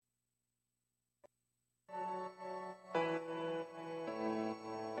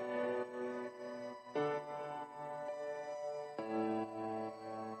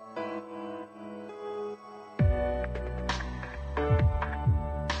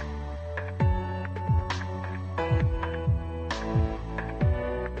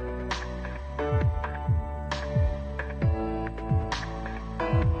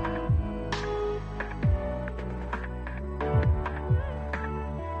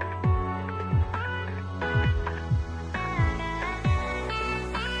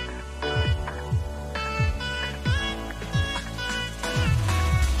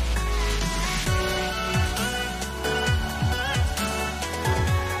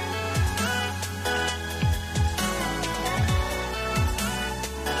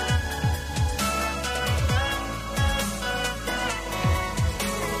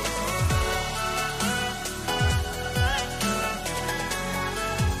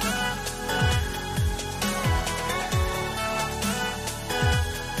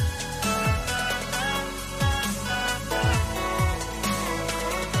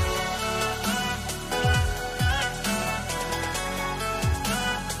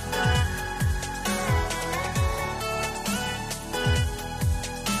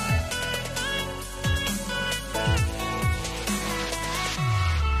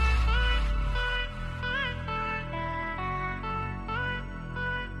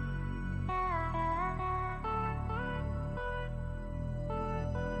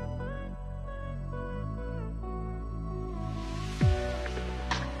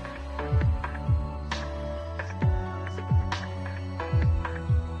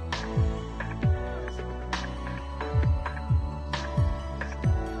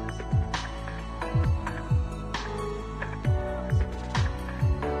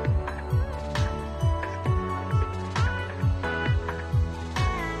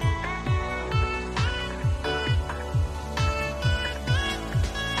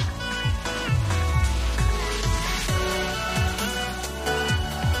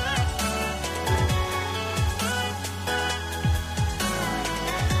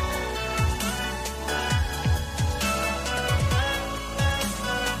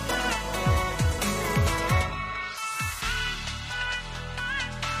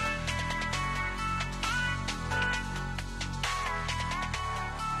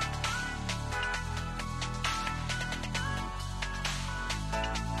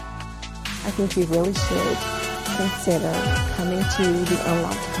I think you really should consider coming to the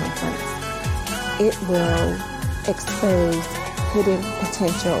Unlocked Conference. It will expose hidden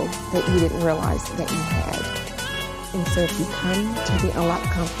potential that you didn't realize that you had. And so if you come to the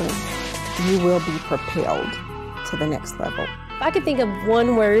Unlocked Conference, you will be propelled to the next level. If I could think of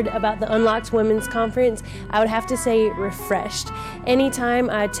one word about the Unlocked Women's Conference, I would have to say refreshed.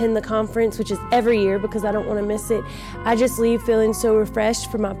 Anytime I attend the conference, which is every year because I don't want to miss it, I just leave feeling so refreshed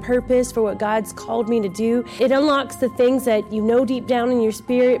for my purpose, for what God's called me to do. It unlocks the things that you know deep down in your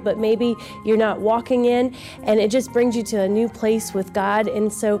spirit, but maybe you're not walking in, and it just brings you to a new place with God,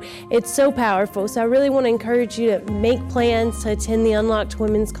 and so it's so powerful. So I really want to encourage you to make plans to attend the Unlocked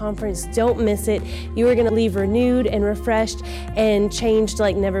Women's Conference. Don't miss it. You are going to leave renewed and refreshed and changed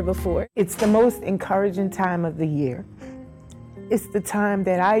like never before. It's the most encouraging time of the year. It's the time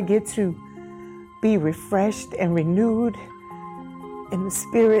that I get to be refreshed and renewed in the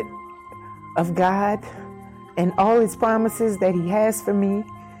Spirit of God and all His promises that He has for me.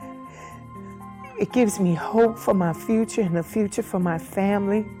 It gives me hope for my future and the future for my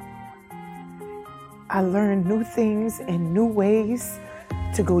family. I learn new things and new ways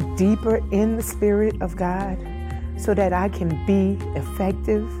to go deeper in the Spirit of God, so that I can be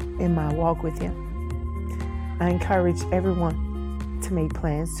effective in my walk with Him. I encourage everyone to make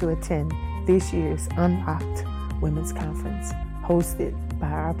plans to attend this year's Unlocked Women's Conference, hosted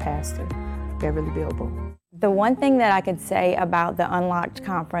by our pastor, Beverly Bilbo. The one thing that I could say about the Unlocked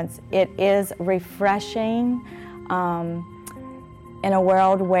Conference, it is refreshing in a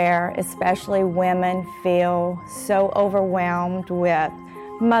world where especially women feel so overwhelmed with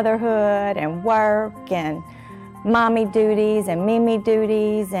motherhood and work and mommy duties and mimi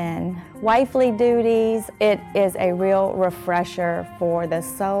duties and wifely duties. It is a real refresher for the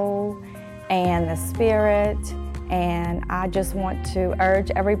soul and the spirit, and I just want to urge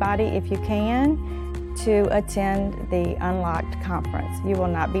everybody, if you can, to attend the Unlocked Conference. You will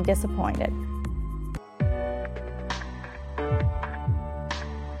not be disappointed.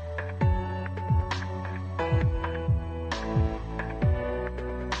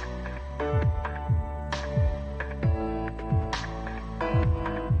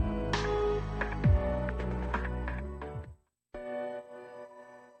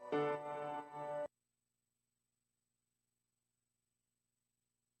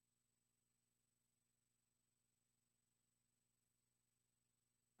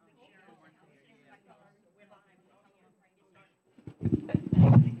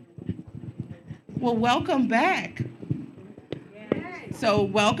 Well, welcome back. So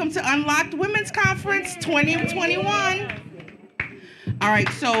welcome to Unlocked Women's Conference 2021. All right,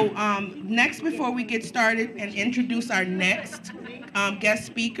 so next, before we get started and introduce our next guest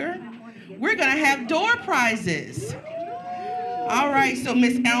speaker, we're gonna have door prizes. All right, so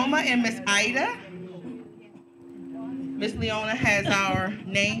Miss Elma and Miss Ida. Miss Leona has our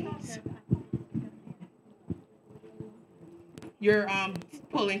names. You're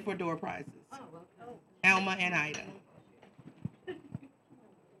pulling for door prizes. Elma and Ida.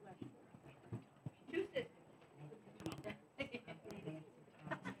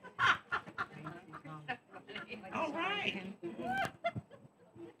 All right.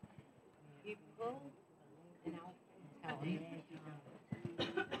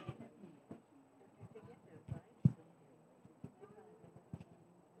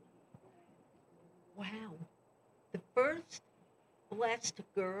 Wow. The first blessed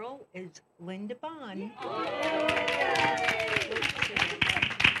girl is Linda Bond.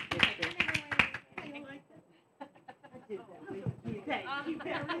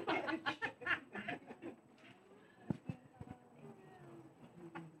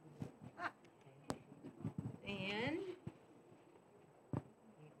 And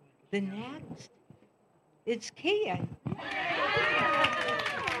the next is Kia.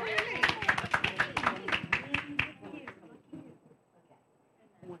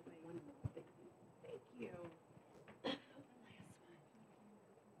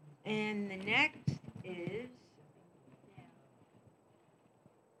 And the next is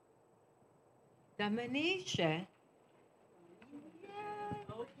Dominisha.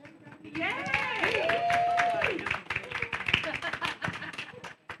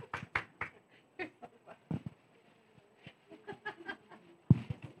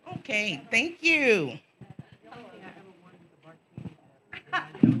 Okay, thank you.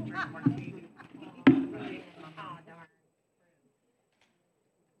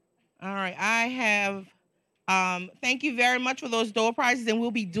 All right, I have, thank you very much for those door prizes, and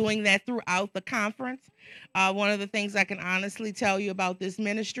we'll be doing that throughout the conference. One of the things I can honestly tell you about this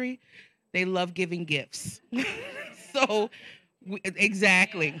ministry, they love giving gifts. So,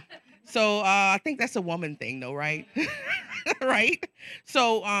 exactly. So I think that's a woman thing, though, right? Right?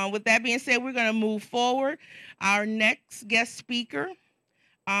 So with that being said, we're going to move forward. Our next guest speaker,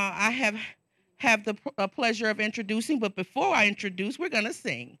 I have the pleasure of introducing, but before I introduce, we're going to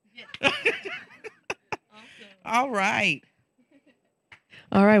sing. Yes. All right.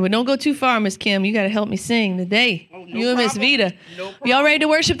 All right, well, don't go too far, Miss Kim. You got to help me sing today. Oh, no you and Miss Vita. No Y'all ready to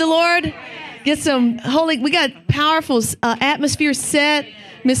worship the Lord? Get some holy. We got powerful atmosphere set.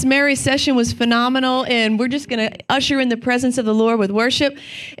 Miss Mary's session was phenomenal, and we're just going to usher in the presence of the Lord with worship.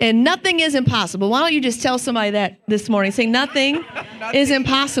 And nothing is impossible. Why don't you just tell somebody that this morning? Say, nothing is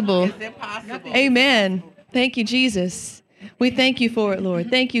impossible. It's impossible. Amen. Thank you, Jesus. We thank you for it, Lord.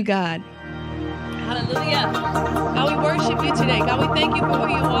 Thank you, God. Hallelujah. God, we worship you today. God, we thank you for who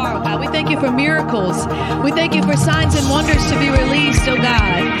you are, oh God. We thank you for miracles. We thank you for signs and wonders to be released, oh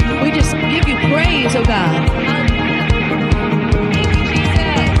God. We just give you praise, oh God. Thank you,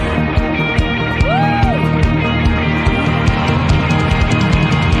 Jesus. Woo!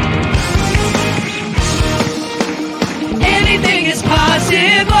 Anything is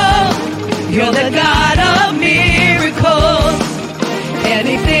possible. You're the God of miracles.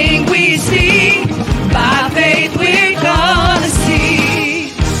 Anything we see, by faith we're gonna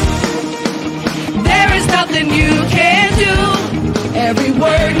see. There is nothing you can do. Every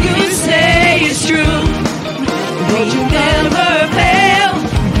word you say is true. Lord, you never fail.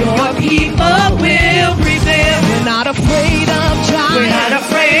 Your people will prevail. We're not afraid of giants. We're not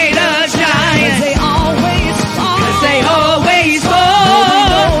afraid of giants. 'Cause they always fall. 'Cause they always fall. Lord, we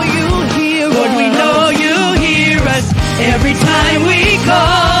know you hear us. Lord, we know you hear us every time we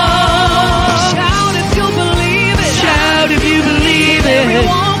call.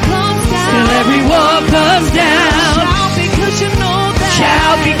 Every wall comes down. Shout because you know that.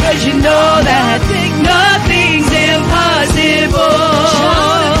 Shout because you know that. Nothing's impossible.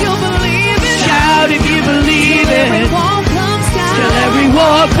 Shout if you believe it. Shout if you believe it. Every wall comes down. Till every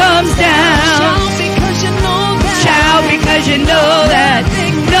wall comes down. Shout because you know that. Shout because you know that.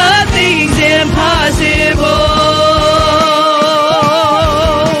 Nothing's impossible.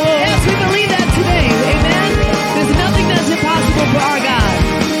 Yes, we believe that today. Amen. There's nothing that's impossible for our God.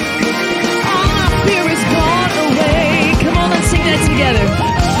 Together.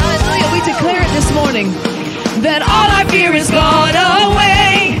 Hallelujah. We declare it this morning that all our fear is gone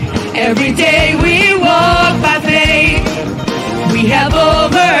away. Every day we walk by faith. We have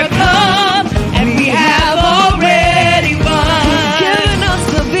overcome and we have already won. You've given us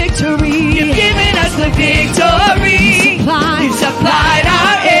the victory. You've given us the victory. You've supplied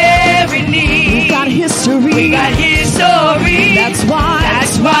our every need. We got history. We got history. That's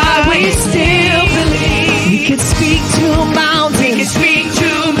why we still believe. We can speak to mountains. We can speak to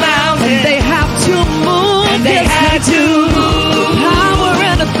mountains. And they have to move. And they have to move. Power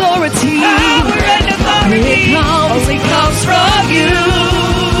and authority. Power and authority only comes from you.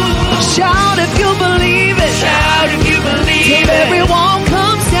 Shout if you believe it. Shout if you believe it. Till every wall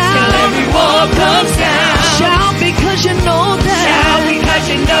comes down. Till every wall comes down. Shout because you know that. Shout because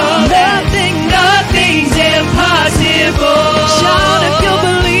you know that. Nothing's impossible. Shout if you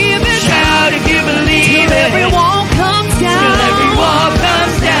believe it. Shout if you believe it. Till every wall comes down. Till every wall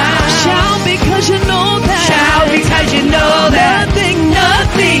comes down. Shout because you know that. Shout because you know that.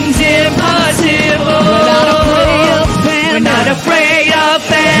 Nothing's impossible. We're not afraid of famine. We're not afraid of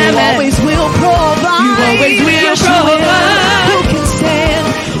famine. You always will provide. You always will provide. Who can stand?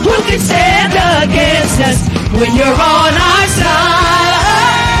 Who can stand against us when you're on our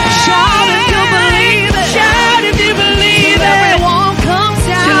side? Shout if you believe it. Shout if you believe it. Till every wall comes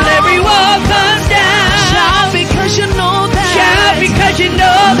down. Till every wall comes down. Shout because you know that. Shout because you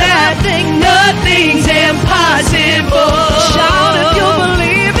know that. Nothing's impossible. Shout if you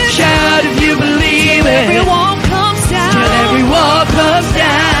believe it. Shout if you believe it. Every wall comes down. Till every wall comes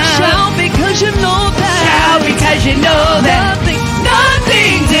down. Shout because you know that. Shout because you know that.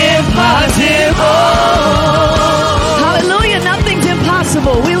 Nothing's impossible. Hallelujah, nothing's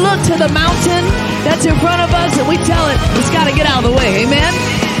impossible. We look to the mountain that's in front of us and we tell it, it's got to get out of the way. Amen.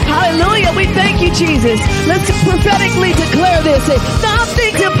 Hallelujah. We thank you, Jesus. Let's prophetically declare this. Say,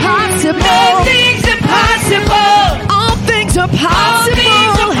 nothing's impossible. Nothing's impossible. All things are possible. All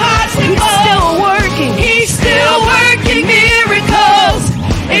things are possible. He's still working. He's still working miracles.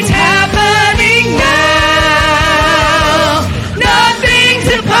 It's happening now.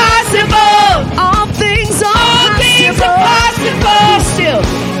 Nothing's impossible. All things are possible.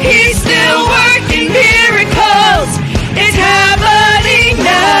 He's still working miracles. It's happening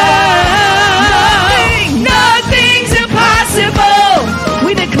now. Nothing's impossible.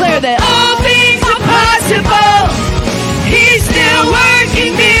 We declare that all things are possible. He's still working.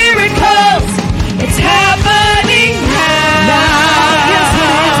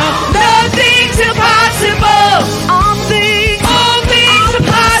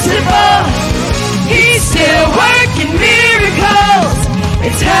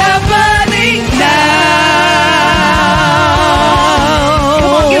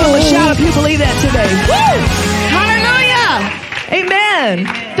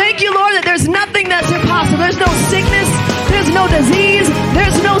 thank you, Lord, that there's nothing that's impossible. There's no sickness, there's no disease,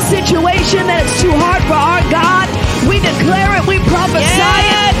 there's no situation that is too hard for our God. We declare it, we prophesy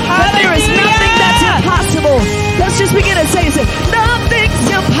it, that there is nothing that's impossible. Let's just begin to say it. Nothing's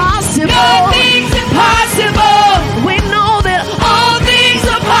impossible. Nothing's impossible. We know that all things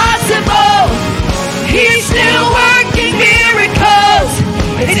are possible. He's still working miracles.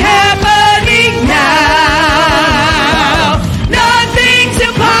 It's happening now. Nothing's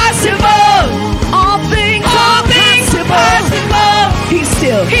impossible. All things are possible. He's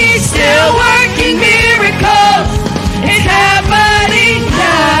still working miracles. It's happening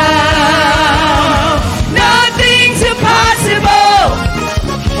now. Nothing's impossible.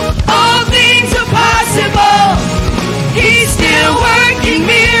 All things are possible. He's still working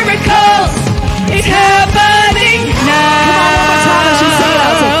miracles. It's happening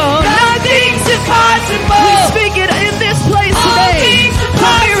now. Nothing's impossible. We speak it in this place today. For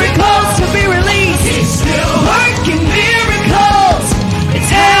miracles to be released. He's still working miracles. It's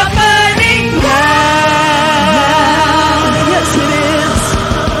happening now. Yes, it is.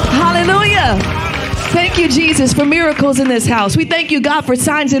 Hallelujah. Thank you, Jesus, for miracles in this house. We thank you, God, for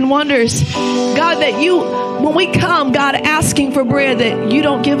signs and wonders. God, that you, when we come, God, asking for bread, that you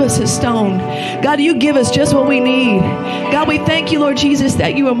don't give us a stone. God, you give us just what we need. God, we thank you, Lord Jesus,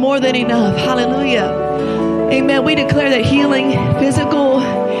 that you are more than enough. Hallelujah. Amen. We declare that healing, physical,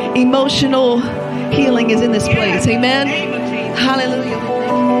 emotional healing is in this place. Amen. Hallelujah.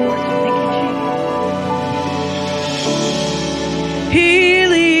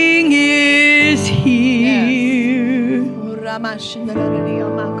 Healing is here.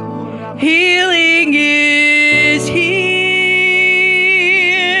 Healing is here.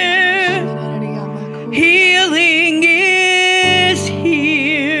 Healing is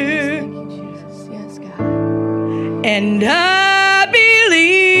here. And I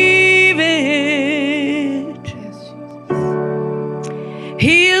believe it.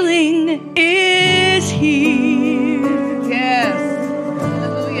 Healing is here. Yes.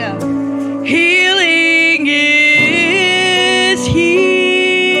 Hallelujah. Healing is here.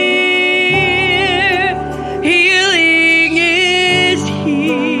 Healing is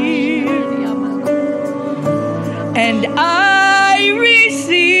here. And I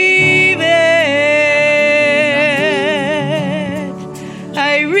receive it.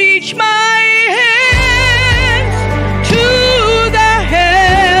 I reach my hands to the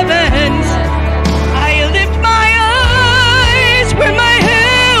heavens. I lift my eyes where my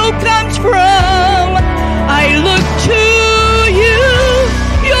help comes from. I look to you.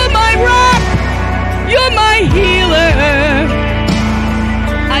 You're my rock. You're my healer.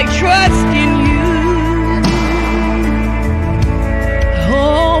 I trust in you.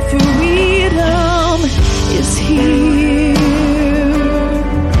 Oh, freedom is here.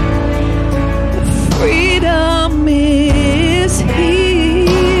 Freedom is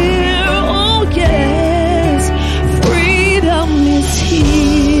here. Oh, yes. Freedom is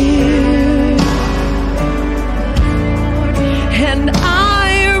here. And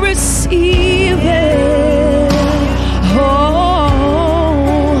I receive it.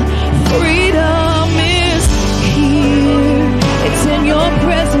 Oh, freedom is here. It's in your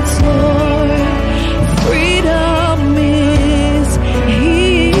presence, Lord. Freedom is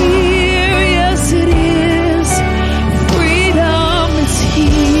here. Yes, it is. Freedom is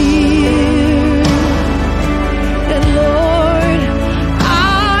here. And Lord, I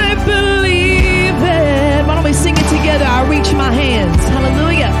believe it. Why don't we sing it together? I reach my hands.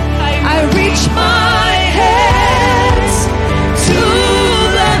 Hallelujah. I reach my hands to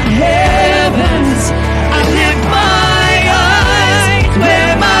the heavens. I lift my eyes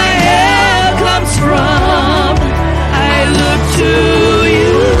where my help comes from. I look to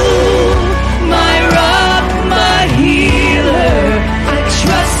you, my rock, my healer. I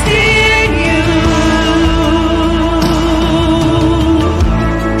trust in you.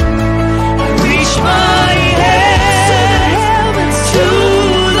 I reach my hands to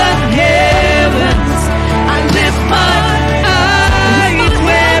the heavens. I lift my eyes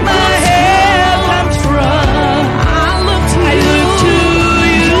where my help comes from. I look to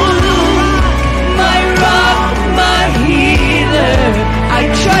you, my rock, my healer. I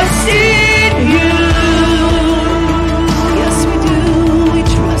trust in you. Yes, we do. We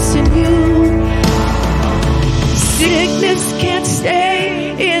trust in you. Sickness can't stay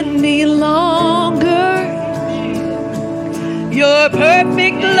any longer. Your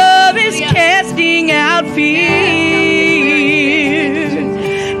perfect love is casting out fear.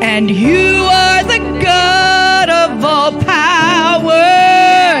 And you are the God of all power.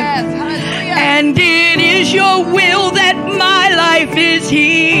 And it is your will that my life is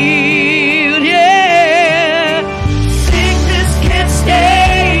healed.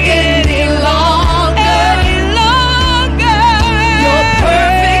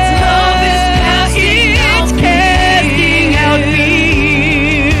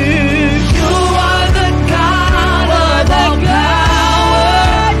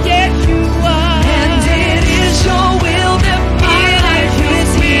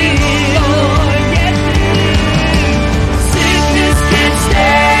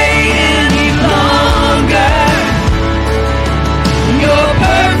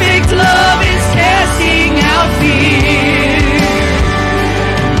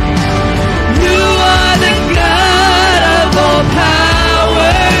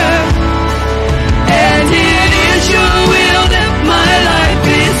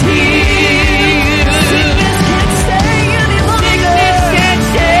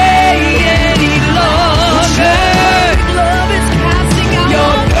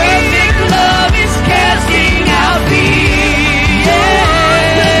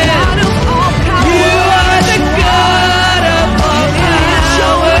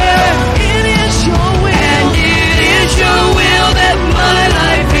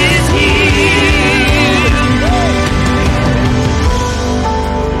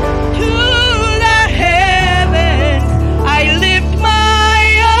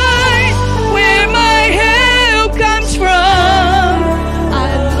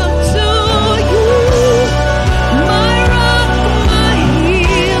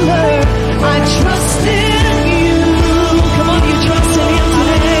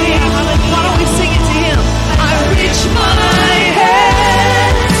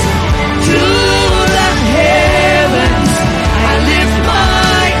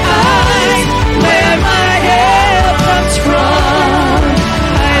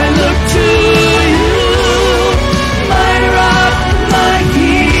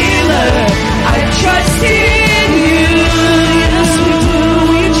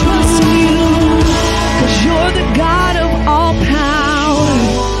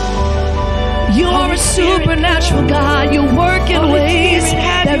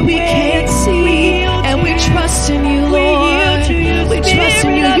 where we can't see. And we trust in you, Lord. We trust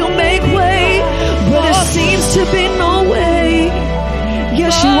in you. You'll make way where there seems to be no way.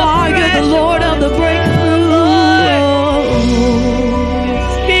 Yes, you are. You're the Lord of the breakthrough.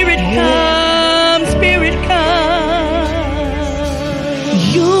 Spirit come, Spirit come.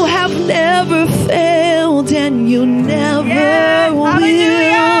 You have never failed and you never will.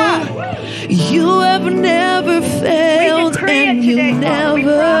 You have never failed and you never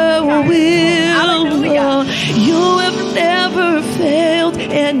will. You have never failed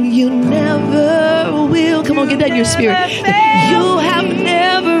and you never will. Come on, get that in your spirit. You have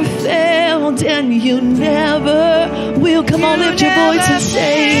never failed and you never will. Come on, lift your voice and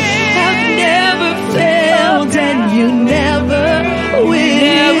say, have never failed and you never will. You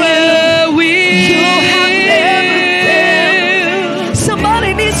have never failed.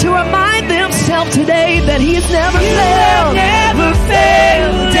 Somebody needs to remind themselves today that He has never failed. Never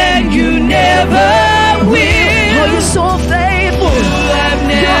failed and you never will. Oh, you're so faithful.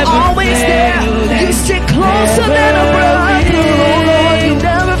 You're always there. You stick closer than a brother. Oh Lord, you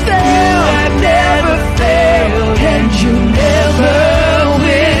never fail. Never failed and you never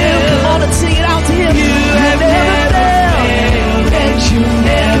will. Come on and sing it out to Him. You have never failed and you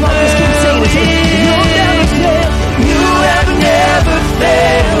never. Come on, just keep singing it. You'll never fail. You have never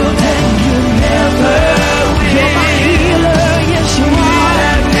failed and you never will. You're my healer, yes you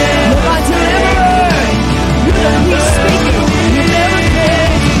are. You're my deliverer. You're the peace speaker. You never fail.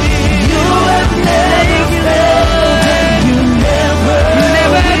 You have never failed and you never will. You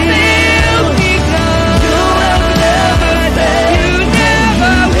have never failed.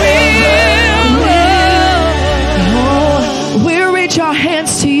 Oh, we reach our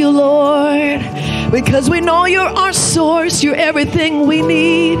hands to you, Lord, because we know you're our source. You're everything we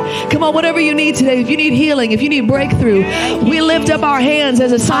need. Come on, whatever you need today. If you need healing, if you need breakthrough, we lift up our hands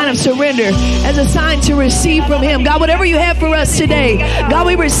as a sign of surrender, as a sign to receive from Him. God, whatever you have for us today, God,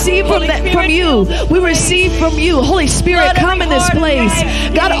 we receive from you. We receive from you. Holy Spirit, come in this place.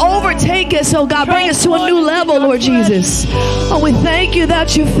 God, overtake us. Oh God, bring us to a new level, Lord Jesus. Oh, we thank you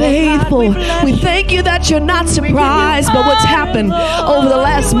that you're faithful. We thank you that you're not surprised by what's happened over the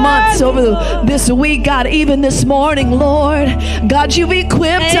last months, over this week, God, even this morning, Lord. God, you've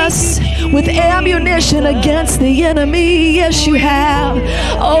equipped us with ammunition against the enemy. Yes, you have.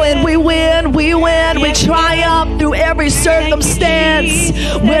 Oh, and we win, we triumph through every circumstance.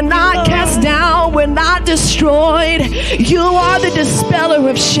 We're not cast down, we're not destroyed. You are the dispeller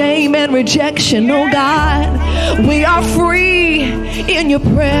of shame and rejection, oh God. We are free in your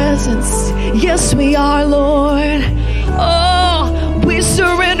presence. Yes, we are, Lord. Oh, we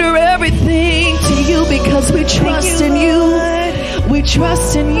surrender everything to you because we trust in you. We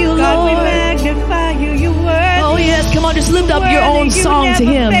trust in you, Lord. God, we magnify you. You worthy. Oh yes, come on, just lift up your own song to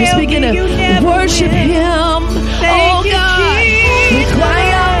Him. Just begin to worship Him. Oh God, we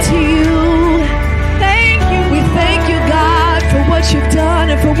cry out to you. Thank you. We thank you, God, for what you've done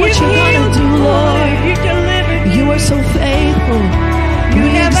and for what you're going to do, Lord. You delivered. You are so faithful. You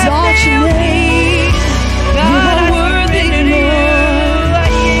We never exalt your failed. name. You God, are I worthy, surrender to you. Lord. I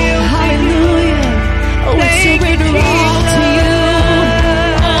yield to you. Hallelujah. Oh, we Thank you, surrender all to you. Jesus.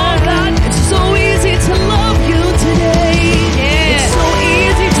 Oh, God, it's so easy to love you today. It's so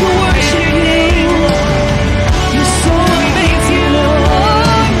easy to worship you. You're so amazing,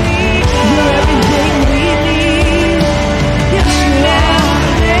 Lord. You're everything we need. Yes, you are.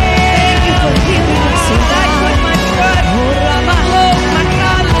 Thank you for healing us, oh God. My trust, my hope, my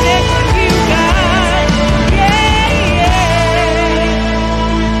confidence in you, God.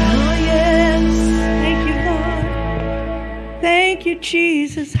 Oh, yes. Thank you, Lord. Thank you,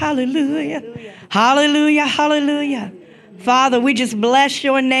 Jesus. Hallelujah. Hallelujah. Hallelujah. Father, we just bless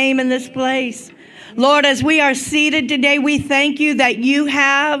your name in this place. Lord, as we are seated today, we thank you that you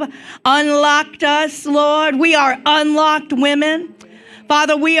have unlocked us, Lord. We are unlocked women.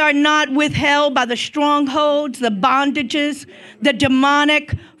 Father, we are not withheld by the strongholds, the bondages, the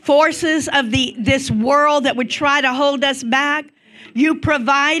demonic forces of this world that would try to hold us back. You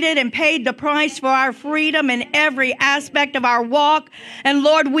provided and paid the price for our freedom in every aspect of our walk. And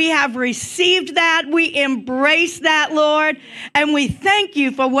Lord, we have received that. We embrace that, Lord. And we thank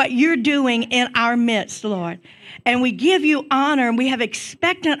you for what you're doing in our midst, Lord. And we give you honor, and we have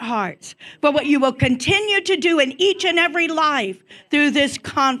expectant hearts for what you will continue to do in each and every life through this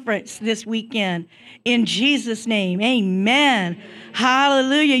conference this weekend. In Jesus' name, amen.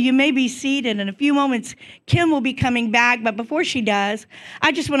 Hallelujah. You may be seated. In a few moments, Kim will be coming back. But before she does,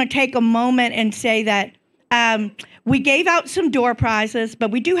 I just want to take a moment and say that We gave out some door prizes,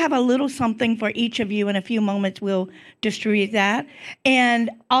 but we do have a little something for each of you. In a few moments, we'll distribute that. And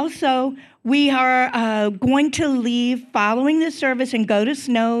also, we are going to leave following this service and go to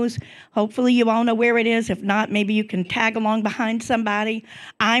Snow's. Hopefully, you all know where it is. If not, maybe you can tag along behind somebody.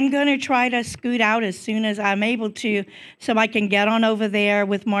 I'm going to try to scoot out as soon as I'm able to so I can get on over there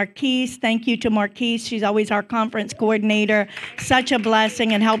with Marquise. Thank you to Marquise. She's always our conference coordinator. Such a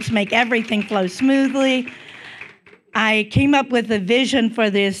blessing and helps make everything flow smoothly. I came up with a vision for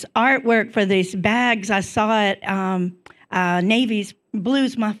this artwork for these bags. I saw it, navy's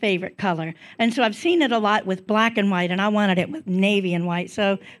blue's my favorite color. And so I've seen it a lot with black and white, and I wanted it with navy and white.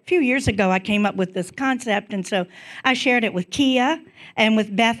 So a few years ago, I came up with this concept, and so I shared it with Kia and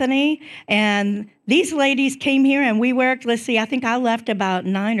with Bethany. And these ladies came here, and we worked, let's see, I think I left about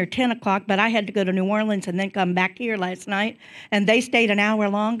 9 or 10 o'clock, but I had to go to New Orleans and then come back here last night, and they stayed an hour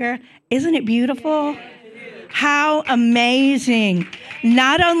longer. Isn't it beautiful? How amazing.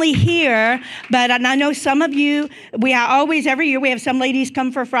 Not only here, but and I know some of you, we are always, every year, we have some ladies come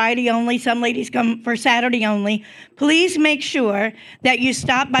for Friday only, some ladies come for Saturday only. Please make sure that you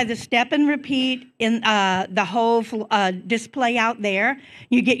stop by the step and repeat in the whole display out there.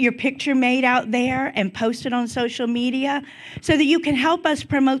 You get your picture made out there and post it on social media so that you can help us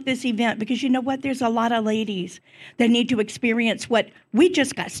promote this event, because you know what? There's a lot of ladies that need to experience what we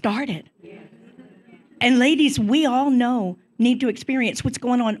just got started. And ladies, we all know, need to experience what's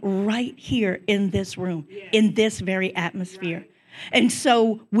going on right here in this room, in this very atmosphere. And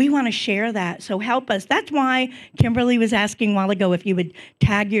so we want to share that. So help us. That's why Kimberly was asking a while ago if you would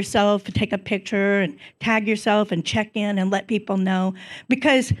tag yourself, take a picture and tag yourself and check in and let people know.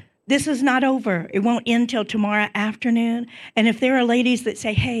 Because this is not over. It won't end till tomorrow afternoon. And if there are ladies that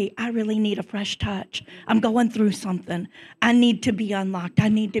say, hey, I really need a fresh touch. I'm going through something. I need to be unlocked. I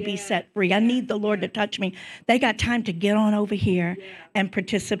need to be set free. I need the Lord to touch me. They got time to get on over here and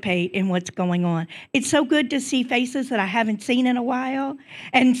participate in what's going on. It's so good to see faces that I haven't seen in a while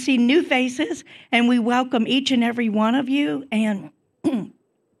and see new faces. And we welcome each and every one of you. And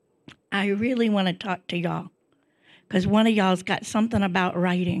I really want to talk to y'all, because one of y'all's got something about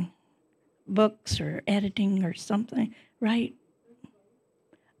writing books or editing or something, right?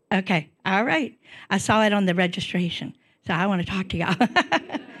 Okay, all right. I saw it on the registration, so I want to talk to y'all.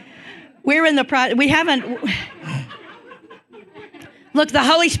 We're in the we haven't. Look, the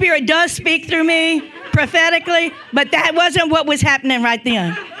Holy Spirit does speak through me prophetically, but that wasn't what was happening right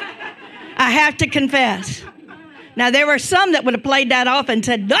then. I have to confess. Now, there were some that would have played that off and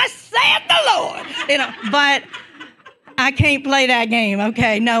said, thus saith the Lord, but I can't play that game,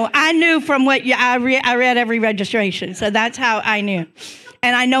 okay? No, I knew from what I read every registration, so that's how I knew.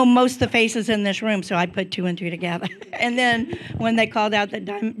 And I know most of the faces in this room, so I put 2 and 2 together. And then when they called out that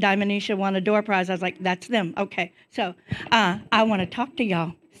Dimanisha won a door prize, I was like, that's them. Okay, so I want to talk to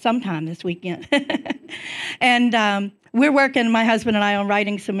y'all sometime this weekend. And we're working, my husband and I, on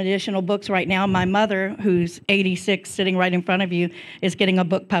writing some additional books right now. My mother, who's 86, sitting right in front of you, is getting a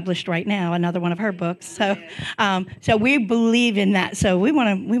book published right now, another one of her books. So, so we believe in that. So we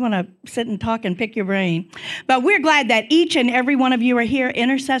want to sit and talk and pick your brain. But we're glad that each and every one of you are here,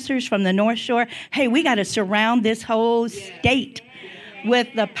 intercessors from the North Shore. Hey, we got to surround this whole state with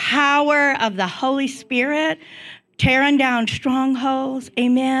the power of the Holy Spirit, tearing down strongholds.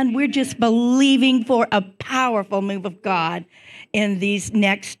 Amen. We're just believing for a powerful move of God in these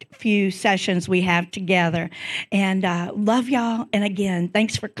next few sessions we have together. And love y'all. And again,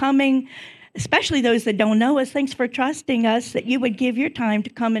 thanks for coming, especially those that don't know us. Thanks for trusting us that you would give your time to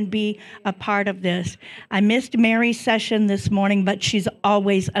come and be a part of this. I missed Mary's session this morning, but she's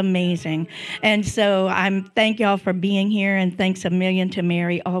always amazing. And so thank y'all for being here, and thanks a million to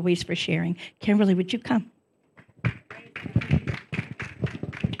Mary always for sharing. Kimberly, would you come?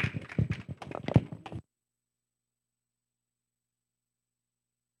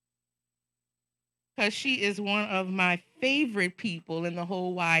 Because she is one of my favorite people in the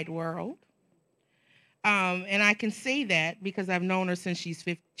whole wide world. And I can say that because I've known her since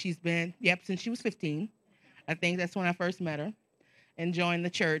since she was 15. I think that's when I first met her and joined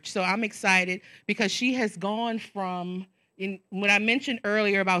the church. So I'm excited because she has gone from, when I mentioned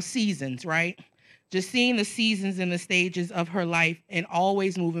earlier about seasons, right? Just seeing the seasons and the stages of her life and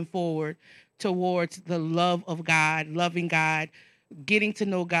always moving forward towards the love of God, loving God, getting to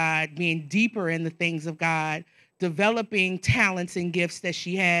know God, being deeper in the things of God, developing talents and gifts that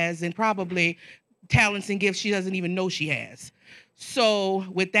she has, and probably talents and gifts she doesn't even know she has. So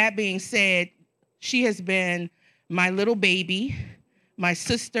with that being said, she has been my little baby, my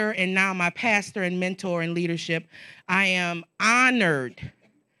sister, and now my pastor and mentor in leadership. I am honored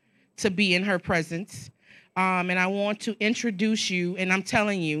to be in her presence. And I want to introduce you, and I'm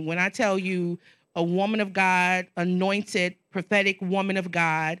telling you, when I tell you a woman of God, anointed, prophetic woman of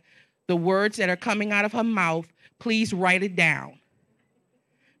God, the words that are coming out of her mouth, please write it down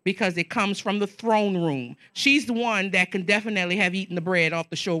because it comes from the throne room. She's the one that can definitely have eaten the bread off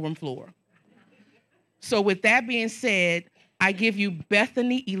the showroom floor. So with that being said, I give you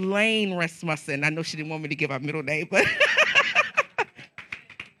Bethany Elaine Rasmussen. I know she didn't want me to give her middle name, but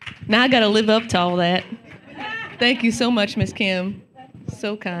now I got to live up to all that. Thank you so much, Miss Kim.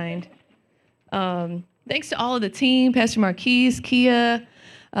 So kind. Thanks to all of the team, Pastor Marquise, Kia,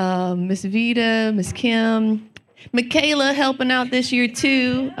 Miss Vita, Miss Kim, Michaela helping out this year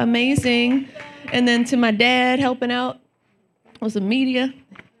too, amazing. And then to my dad helping out, was the media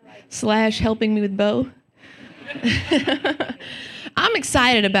 / helping me with Bo. I'm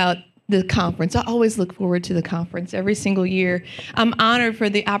excited about the conference. I always look forward to the conference every single year. I'm honored for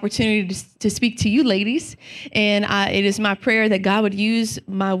the opportunity to speak to you ladies, and it is my prayer that God would use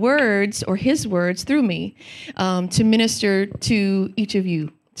my words or his words through me to minister to each of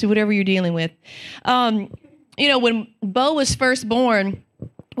you, to whatever you're dealing with. When Bo was first born,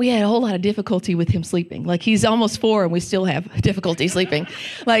 we had a whole lot of difficulty with him sleeping. Like, he's almost 4 and we still have difficulty sleeping.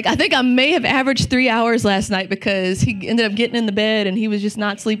 Like, I think I may have averaged 3 hours last night because he ended up getting in the bed and he was just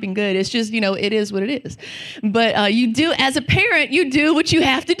not sleeping good. It's just, it is what it is. But you do, as a parent, you do what you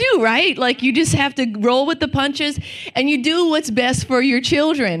have to do, right? Like, you just have to roll with the punches and you do what's best for your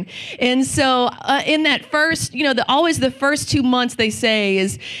children. And so in that first, always the first 2 months they say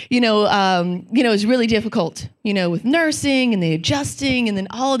is, is really difficult, with nursing and the adjusting and then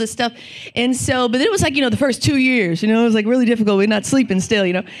all of this stuff. And so, but it was like, the first 2 years, it was like really difficult. We're not sleeping still,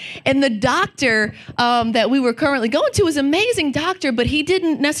 And the doctor that we were currently going to was an amazing doctor, but he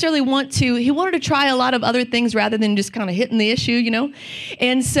didn't necessarily he wanted to try a lot of other things rather than just kind of hitting the issue,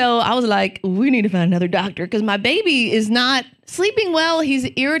 And so I was like, we need to find another doctor because my baby is not sleeping well. He's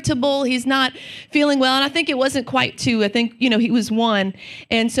irritable. He's not feeling well. And I think it wasn't quite 2. I think, he was 1.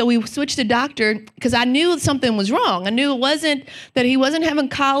 And so we switched to doctor because I knew something was wrong. I knew it wasn't that he wasn't having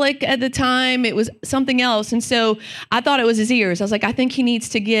colic at the time. It was something else. And so I thought it was his ears. I was like, I think he needs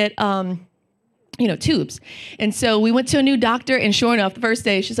to get, tubes. And so we went to a new doctor, and sure enough, the first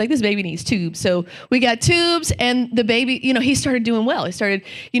day, she's like, this baby needs tubes. So we got tubes, and the baby, he started doing well. He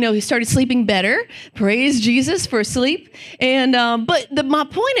started sleeping better. Praise Jesus for sleep. And, my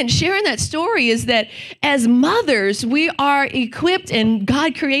point in sharing that story is that as mothers, we are equipped, and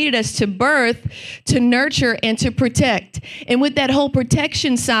God created us to birth, to nurture, and to protect. And with that whole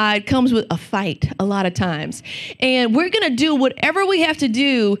protection side comes with a fight a lot of times. And we're going to do whatever we have to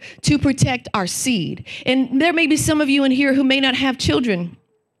do to protect our seed. And there may be some of you in here who may not have children,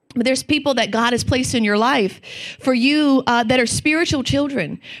 but there's people that God has placed in your life for you that are spiritual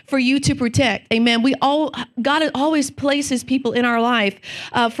children for you to protect. Amen. God always places people in our life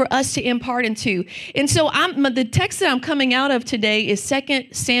for us to impart into. And so the text that I'm coming out of today is 2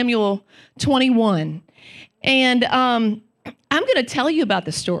 Samuel 21. And I'm going to tell you about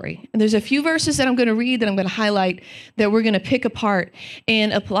the story. And there's a few verses that I'm going to read that I'm going to highlight that we're going to pick apart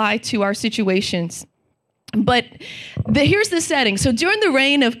and apply to our situations. But here's the setting. So during the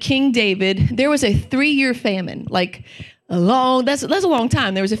reign of King David, there was a 3-year famine, that's a long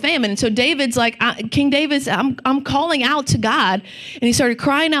time. There was a famine. And so David's like, King David's, I'm calling out to God. And he started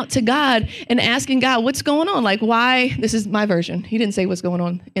crying out to God and asking God, what's going on? Like, why? This is my version. He didn't say what's going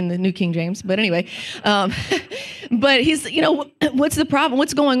on in the New King James. But anyway, but he's, what's the problem?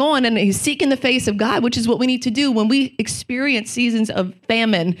 What's going on? And he's seeking the face of God, which is what we need to do when we experience seasons of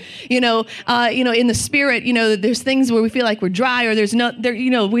famine. In the spirit, there's things where we feel like we're dry or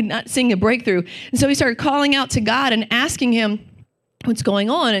we're not seeing a breakthrough. And so he started calling out to God and asking him what's going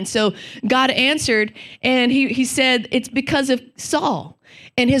on. And so God answered, and he said, it's because of Saul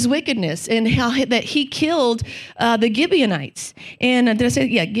and his wickedness and how that he killed the Gibeonites. And did I say,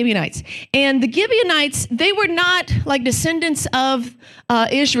 yeah, Gibeonites. And the Gibeonites, they were not like descendants of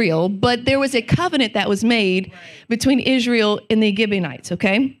Israel, but there was a covenant that was made between Israel and the Gibeonites,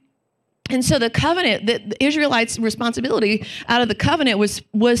 okay? And so the covenant, the Israelites' responsibility out of the covenant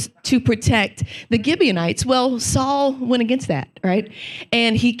was to protect the Gibeonites. Well, Saul went against that, right?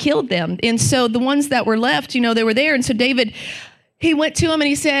 And he killed them. And so the ones that were left, they were there. And so David, he went to him and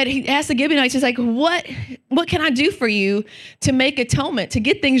he asked the Gibeonites, he's like, what can I do for you to make atonement, to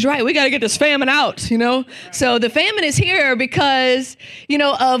get things right? We got to get this famine out, you know? So the famine is here because, you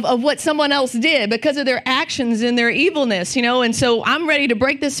know, of what someone else did, because of their actions and their evilness, you know? And so I'm ready to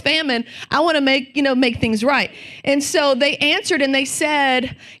break this famine. I want to make things right. And so they answered and they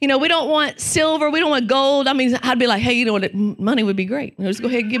said, you know, we don't want silver. We don't want gold. I mean, I'd be like, hey, you know what? Money would be great. Just go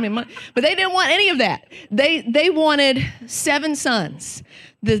ahead and give me money. But they didn't want any of that. They wanted 7 sons.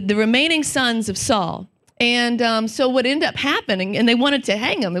 The remaining sons of Saul. And so what ended up happening, and they wanted to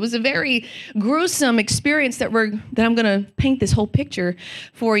hang him. It was a very gruesome experience that I'm going to paint this whole picture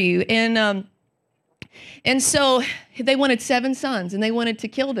for you. And so they wanted 7 sons, and they wanted to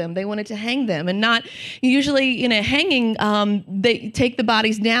kill them. They wanted to hang them, and not usually in a hanging. They take the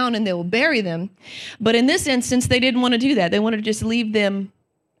bodies down and they will bury them, but in this instance, they didn't want to do that. They wanted to just leave them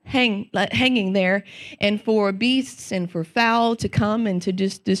hanging there, and for beasts and for fowl to come and to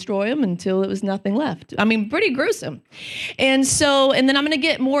just destroy them until it was nothing left. I mean, pretty gruesome. And then I'm going to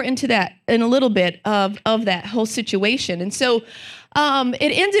get more into that in a little bit of that whole situation. And so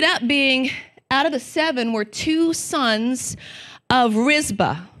it ended up being, out of the 7 were 2 sons of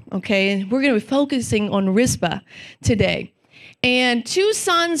Rizpah. Okay, we're going to be focusing on Rizpah today. And 2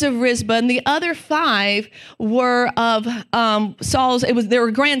 sons of Rizpah, and the other 5 were of Saul's. They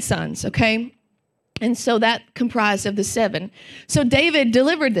were grandsons, okay? And so that comprised of the 7. So David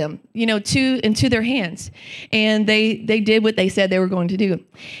delivered them, you know, into their hands, and they did what they said they were going to do.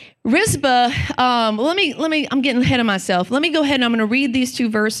 Rizpah, I'm getting ahead of myself. Let me go ahead and I'm going to read these 2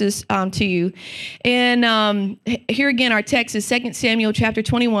 verses to you. And here again, our text is 2 Samuel chapter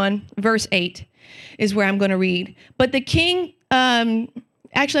 21, verse 8 is where I'm going to read. But the king,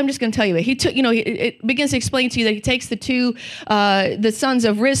 actually, I'm just going to tell you it. He took, you know, it begins to explain to you that he takes the sons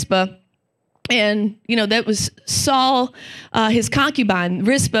of Rizpah, and, you know, that was Saul, his concubine.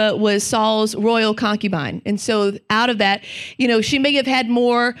 Rizpah was Saul's royal concubine. And so out of that, you know, she may have had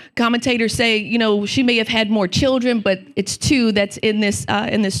more, commentators say, you know, she may have had more children, but it's 2 that's in this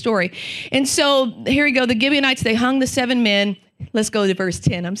story. And so here we go. The Gibeonites, they hung the 7 men. Let's go to verse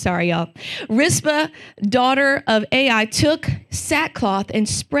 10. I'm sorry, y'all. Rizpah, daughter of Ai, took sackcloth and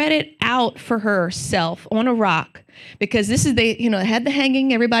spread it out for herself on a rock, because this is had the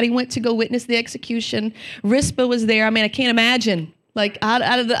hanging. Everybody went to go witness the execution. Rizpah was there. I mean, I can't imagine, like out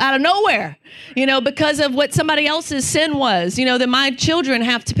of nowhere, you know, because of what somebody else's sin was, you know, that my children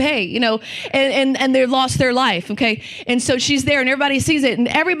have to pay, you know, and they lost their life. Okay. And so she's there and everybody sees it, and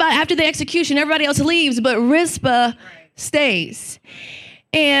everybody, after the execution, everybody else leaves, but Rizpah stays.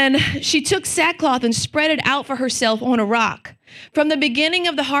 And she took sackcloth and spread it out for herself on a rock. From the beginning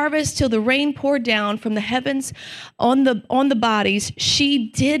of the harvest till the rain poured down from the heavens on the bodies, she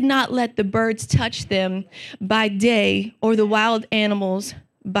did not let the birds touch them by day or the wild animals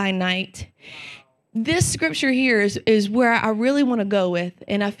by night. This scripture here is where I really want to go with.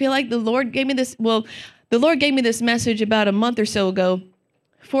 And I feel like the Lord gave me this message about a month or so ago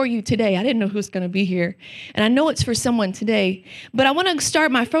for you today. I didn't know who was going to be here, and I know it's for someone today, but I want to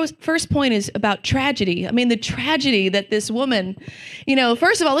start. My first point is about tragedy. I mean, the tragedy that this woman, you know,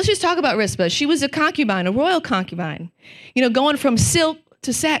 first of all, let's just talk about Rizpah. She was a concubine, a royal concubine, you know, going from silk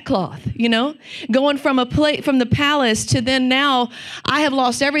to sackcloth, you know, going from the palace to then now I have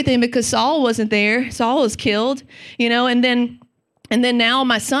lost everything because Saul wasn't there. Saul was killed, you know, and then now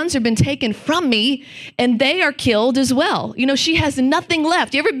my sons have been taken from me and they are killed as well. You know, she has nothing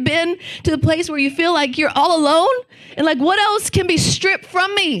left. You ever been to the place where you feel like you're all alone and like, what else can be stripped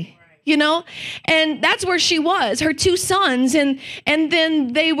from me? You know, and that's where she was, her 2 sons. And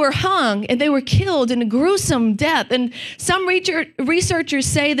then they were hung and they were killed in a gruesome death. And some researchers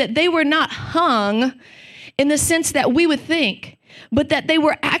say that they were not hung in the sense that we would think, but that they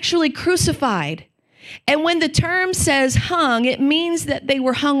were actually crucified. And when the term says hung, it means that they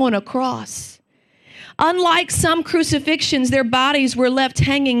were hung on a cross. Unlike some crucifixions, their bodies were left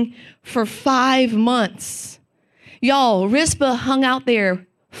hanging for 5 months. Y'all, Rizpah hung out there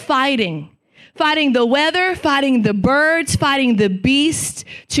fighting the weather, fighting the birds, fighting the beasts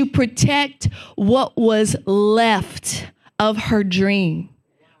to protect what was left of her dream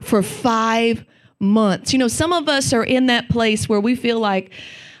for 5 months. You know, some of us are in that place where we feel like,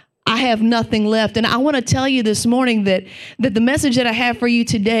 I have nothing left. And I want to tell you this morning that the message that I have for you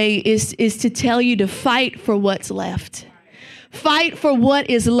today is to tell you to fight for what's left. Fight for what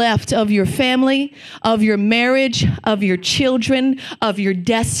is left of your family, of your marriage, of your children, of your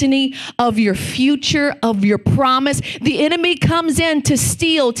destiny, of your future, of your promise. The enemy comes in to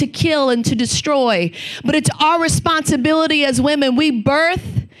steal, to kill, and to destroy. But it's our responsibility as women. We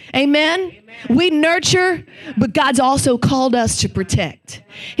birth, amen? We nurture, but God's also called us to protect.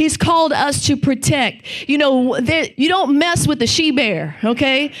 He's called us to protect. You know, you don't mess with the she-bear,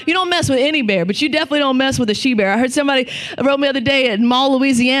 okay? You don't mess with any bear, but you definitely don't mess with a she-bear. I heard somebody wrote me the other day at Mall,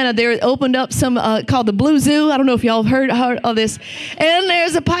 Louisiana, they opened up some called the Blue Zoo. I don't know if y'all have heard of this. And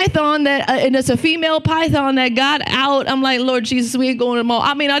there's a python and it's a female python that got out. I'm like, Lord Jesus, we ain't going to the mall.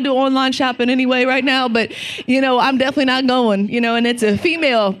 I mean, I do online shopping anyway right now, but, you know, I'm definitely not going, you know, and it's a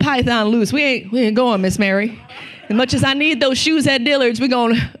female python loose. We ain't going, Miss Mary. As much as I need those shoes at Dillard's, we're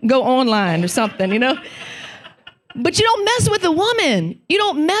going to go online or something, you know. But you don't mess with a woman. You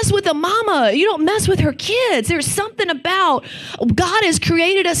don't mess with a mama. You don't mess with her kids. There's something about God has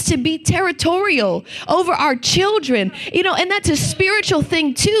created us to be territorial over our children, you know, and that's a spiritual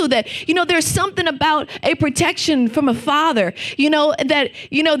thing too, that, you know, there's something about a protection from a father, you know, that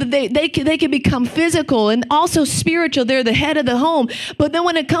they can become physical and also spiritual. They're the head of the home. But then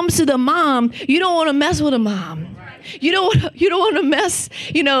when it comes to the mom, you don't want to mess with a mom. You don't want to mess,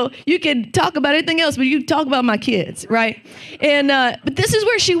 you know, you can talk about anything else, but you talk about my kids, right? And but this is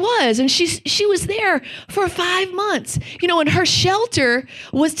where she was, and she was there for 5 months, you know, and her shelter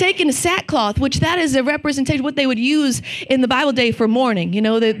was taken to sackcloth, which that is a representation of what they would use in the Bible day for mourning, you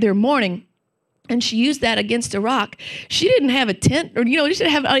know, their mourning. And she used that against a rock. She didn't have a tent or, you know, she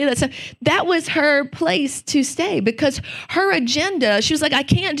didn't have any of that stuff. That was her place to stay because her agenda, she was like, I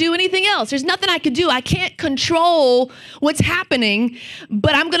can't do anything else. There's nothing I could do. I can't control what's happening,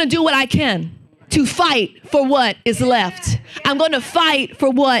 but I'm going to do what I can to fight for what is left. I'm going to fight for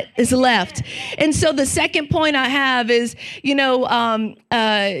what is left. And so the second point I have is, you know,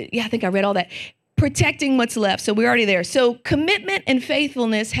 I think I read all that. Protecting what's left. So we're already there. So commitment and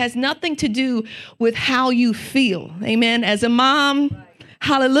faithfulness has nothing to do with how you feel. Amen. As a mom,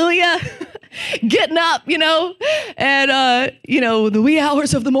 hallelujah, getting up, you know, and, you know, the wee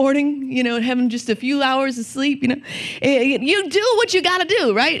hours of the morning, you know, and having just a few hours of sleep, you know, you do what you got to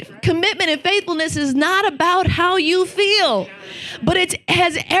do, right? Commitment and faithfulness is not about how you feel, but it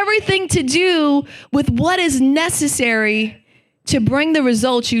has everything to do with what is necessary to bring the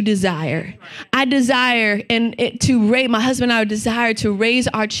results you desire. I desire my husband and I desire to raise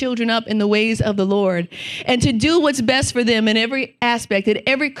our children up in the ways of the Lord and to do what's best for them in every aspect, at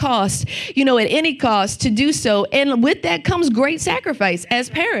every cost, you know, at any cost to do so. And with that comes great sacrifice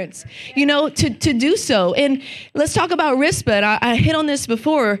as parents, you know, to do so. And let's talk about Rizpah. And I hit on this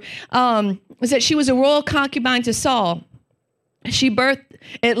before, is that she was a royal concubine to Saul. She birthed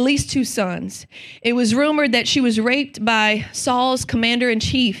at least 2 sons. It was rumored that she was raped by Saul's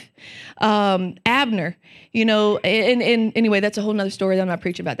commander-in-chief, Abner. You know, and anyway, that's a whole nother story. I'm not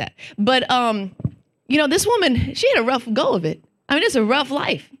preaching about that. But, you know, this woman, she had a rough go of it. I mean, it's a rough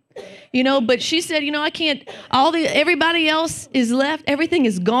life, you know, but she said, you know, I can't, everybody else is left. Everything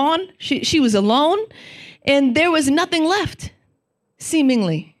is gone. She was alone and there was nothing left,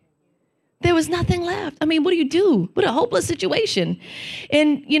 seemingly. There was nothing left. I mean, what do you do? What a hopeless situation.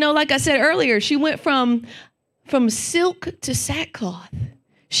 And, you know, like I said earlier, she went from silk to sackcloth.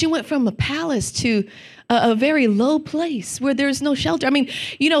 She went from a palace to a very low place where there's no shelter. I mean,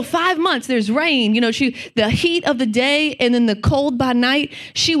 you know, 5 months, there's rain, you know, the heat of the day and then the cold by night,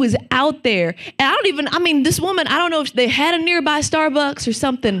 she was out there. And this woman, I don't know if they had a nearby Starbucks or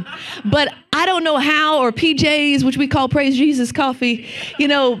something, but I don't know how, or PJs, which we call Praise Jesus Coffee, you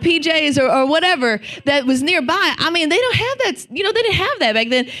know, PJs or whatever that was nearby. I mean, they don't have that, you know, they didn't have that back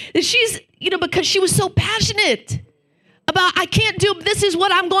then. And she's, you know, because she was so passionate about, I can't do, this is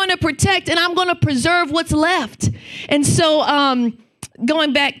what I'm going to protect and I'm going to preserve what's left. And so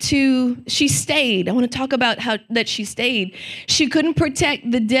going back to, she stayed. I want to talk about how that she stayed. She couldn't protect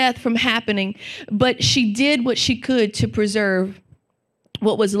the death from happening, but she did what she could to preserve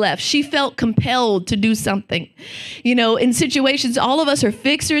what was left. She felt compelled to do something. You know, in situations, all of us are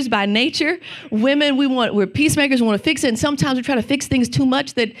fixers by nature. Women, we're peacemakers, we want to fix it. And sometimes we try to fix things too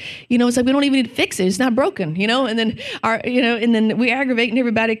much that, you know, it's like we don't even need to fix it. It's not broken, you know, and then we aggravating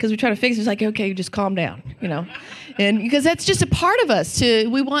everybody because we try to fix it. It's like, okay, just calm down, you know. And because that's just a part of us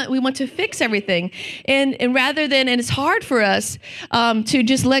we want to fix everything. And rather than, and it's hard for us to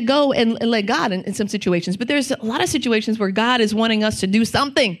just let go and let God in some situations. But there's a lot of situations where God is wanting us to do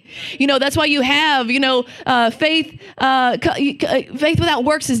something. You know, that's why you have, you know, faith without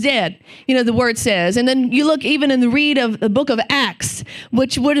works is dead, you know, the word says. And then you look even in the read of the book of Acts,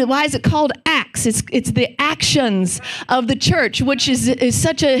 why is it called Acts? It's the actions of the church, which is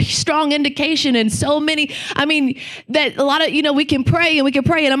such a strong indication in so many, I mean, that a lot of, you know, we can pray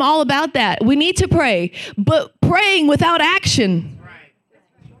and I'm all about that. We need to pray, but praying without action,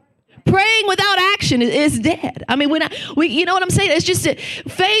 Praying without action is dead. I mean, you know what I'm saying? It's just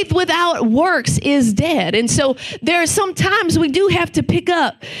faith without works is dead. And so there are some times we do have to pick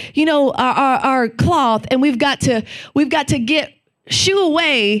up, you know, our cloth, and we've got to shoo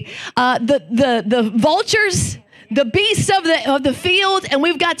away the vultures, the beasts of the field, and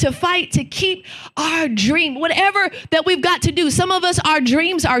we've got to fight to keep our dream, whatever that we've got to do. Some of us, our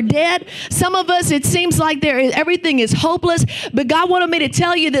dreams are dead. Some of us, it seems like everything is hopeless. But God wanted me to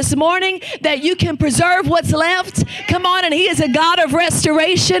tell you this morning that you can preserve what's left. Come on, and He is a God of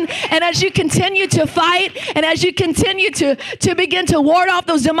restoration. And as you continue to fight, and as you continue to begin to ward off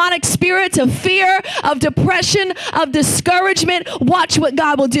those demonic spirits of fear, of depression, of discouragement, watch what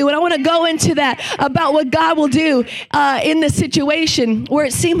God will do. And I want to go into that about what God will do in the situation where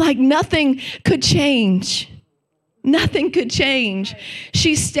it seemed like nothing could change. Nothing could change.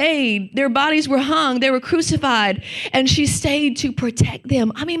 She stayed. Their bodies were hung. They were crucified. And she stayed to protect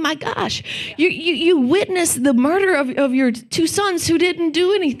them. I mean, my gosh, you witnessed the murder of your two sons who didn't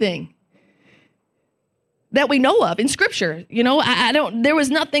do anything that we know of in Scripture. You know, there was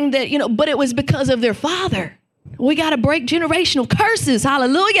nothing that, you know, but it was because of their father. We got to break generational curses.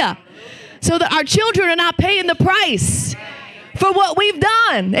 Hallelujah. So that our children are not paying the price for what we've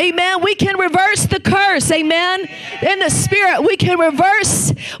done. Amen. We can reverse the curse. Amen. In the spirit, we can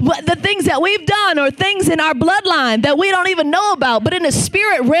reverse the things that we've done or things in our bloodline that we don't even know about. But in the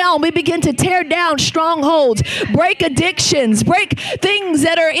spirit realm, we begin to tear down strongholds, break addictions, break things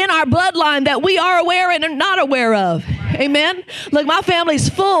that are in our bloodline that we are aware and are not aware of. Amen. Look, my family's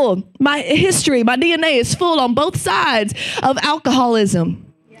full. My history, my DNA is full on both sides of alcoholism.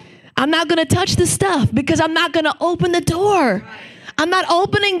 I'm not going to touch the stuff because I'm not going to open the door. I'm not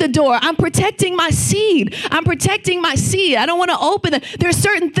opening the door. I'm protecting my seed. I'm protecting my seed. I don't want to open it. There's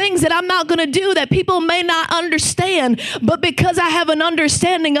certain things that I'm not going to do that people may not understand, but because I have an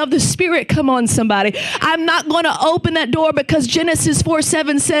understanding of the Spirit, come on somebody, I'm not going to open that door because Genesis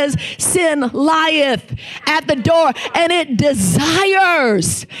 4:7 says, sin lieth at the door and it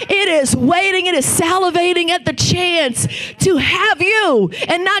desires. It is waiting. It is salivating at the chance to have you,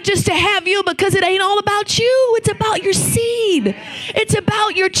 and not just to have you because it ain't all about you. It's about your seed. It's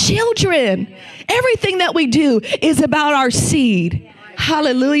about your children. Everything that we do is about our seed.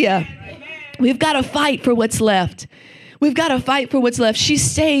 Hallelujah. We've got to fight for what's left. We've got to fight for what's left. She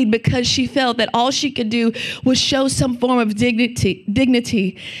stayed because she felt that all she could do was show some form of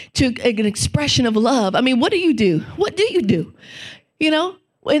dignity to an expression of love. I mean, what do you do? What do you do? You know,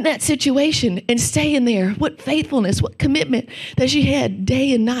 in that situation, and stay in there. What faithfulness, what commitment that she had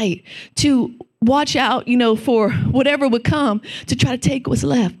day and night to watch out, you know, for whatever would come to try to take what's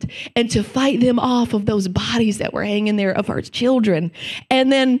left and to fight them off of those bodies that were hanging there of her children.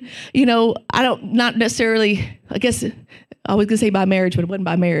 And then, you know, not necessarily, I guess I was going to say by marriage, but it wasn't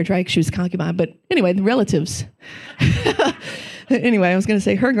by marriage, right? She was concubine. But anyway, the relatives. Anyway, I was going to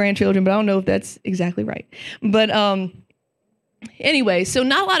say her grandchildren, but I don't know if that's exactly right. But anyway, so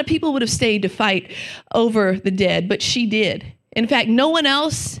not a lot of people would have stayed to fight over the dead, but she did. In fact, no one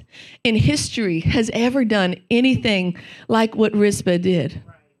else in history has ever done anything like what Rizpah did.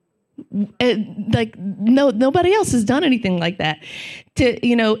 Nobody else has done anything like that.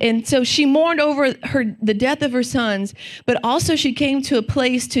 And so she mourned over the death of her sons, but also she came to a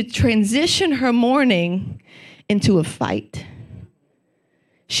place to transition her mourning into a fight.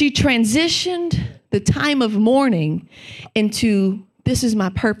 She transitioned the time of mourning into, this is my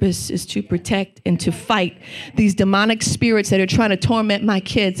purpose, is to protect and to fight these demonic spirits that are trying to torment my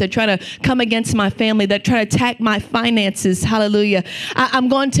kids, that try to come against my family, that try to attack my finances. Hallelujah. I'm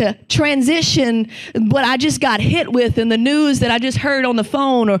going to transition what I just got hit with in the news that I just heard on the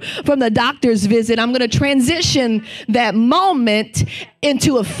phone or from the doctor's visit. I'm going to transition that moment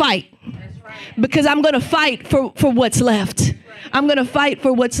into a fight because I'm going to fight for what's left. I'm going to fight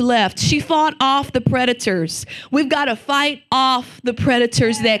for what's left. She fought off the predators. We've got to fight off the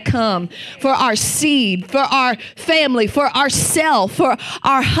predators that come for our seed, for our family, for ourself, for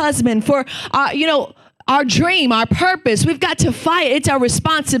our husband, for our dream, our purpose. We've got to fight. It's our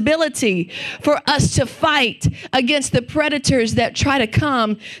responsibility for us to fight against the predators that try to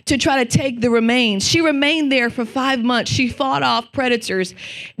come to try to take the remains. She remained there for 5 months. She fought off predators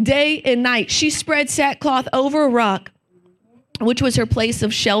day and night. She spread sackcloth over a rock, which was her place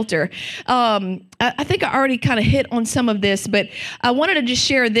of shelter. I think I already kind of hit on some of this, but I wanted to just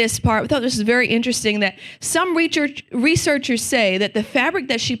share this part. I thought this was very interesting that some researchers say that the fabric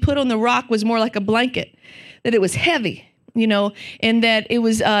that she put on the rock was more like a blanket, that it was heavy, and that it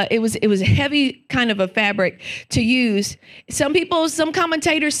was a heavy kind of a fabric to use. Some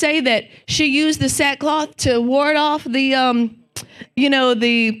commentators say that she used the sackcloth to ward off the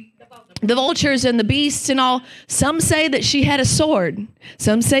the vultures and the beasts and all, some say that she had a sword.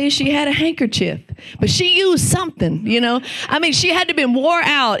 Some say she had a handkerchief, but she used something, you know. I mean, she had to have been wore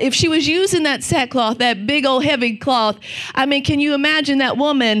out. If she was using that sackcloth, that big old heavy cloth, I mean, can you imagine that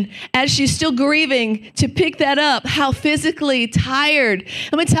woman as she's still grieving to pick that up, how physically tired.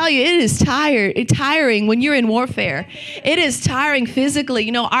 Let me tell you, it is tiring when you're in warfare. It is tiring physically.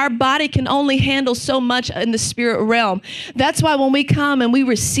 You know, our body can only handle so much in the spirit realm. That's why when we come and we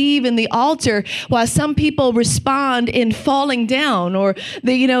receive in the altar, while some people respond in falling down, or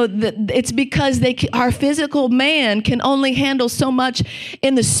it's because our physical man can only handle so much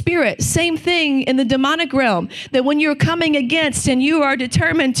in the spirit. Same thing in the demonic realm, that when you're coming against and you are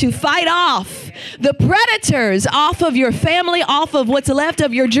determined to fight off the predators off of your family, off of what's left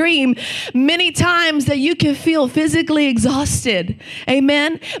of your dream, many times that you can feel physically exhausted.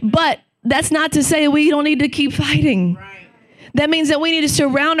 Amen. But that's not to say we don't need to keep fighting. That means that we need to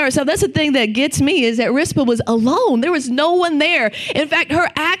surround ourselves. That's the thing that gets me, is that Rizpah was alone. There was no one there. In fact, her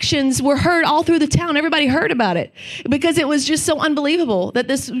actions were heard all through the town. Everybody heard about it because it was just so unbelievable that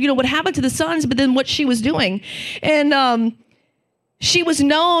this, what happened to the sons, but then what she was doing. And she was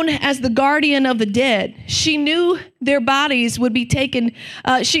known as the guardian of the dead. She knew their bodies would be taken.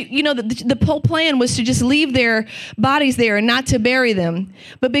 The whole plan was to just leave their bodies there and not to bury them.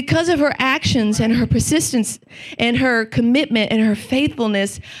 But because of her actions and her persistence and her commitment and her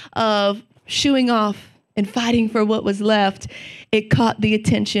faithfulness of shooing off and fighting for what was left, it caught the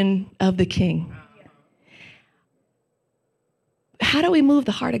attention of the king. How do we move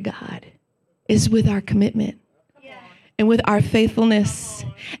the heart of God? Is with our commitment. And with our faithfulness.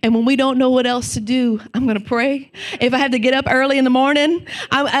 And when we don't know what else to do, I'm going to pray. If I have to get up early in the morning,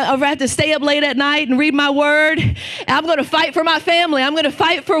 if I have to stay up late at night and read my word, I'm going to fight for my family. I'm going to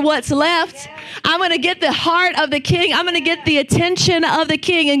fight for what's left. I'm going to get the heart of the king. I'm going to get the attention of the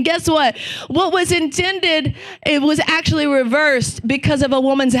king. And guess what? What was intended, it was actually reversed because of a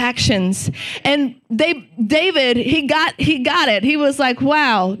woman's actions. And David, he got it. He was like,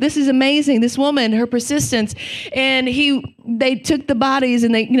 wow, this is amazing. This woman, her persistence. And they took the bodies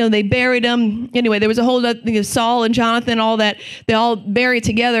and they buried them. Anyway, there was a whole other, Saul and Jonathan, all that, they all buried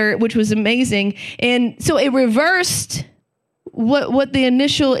together, which was amazing. And so it reversed what the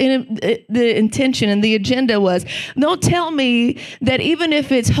initial the intention and the agenda was. Don't tell me that even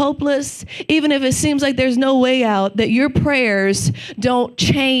if it's hopeless, even if it seems like there's no way out, that your prayers don't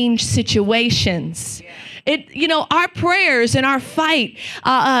change situations. Our prayers and our fight,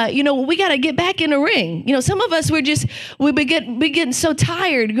 we got to get back in the ring. Some of us, we be getting so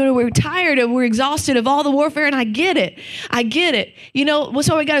tired. We're tired and we're exhausted of all the warfare, and I get it.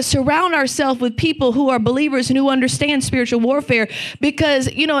 So we got to surround ourselves with people who are believers and who understand spiritual warfare, because,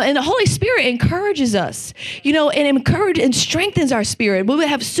 and the Holy Spirit encourages us, and strengthens our spirit.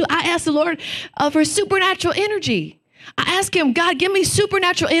 I ask the Lord for supernatural energy. I ask him, God, give me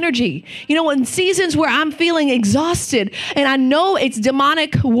supernatural energy. In seasons where I'm feeling exhausted and I know it's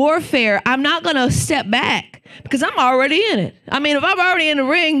demonic warfare, I'm not going to step back because I'm already in it. I mean, if I'm already in the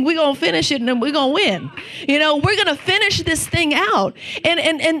ring, we're going to finish it and we're going to win. We're going to finish this thing out.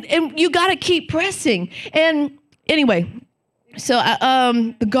 And you got to keep pressing. And anyway, so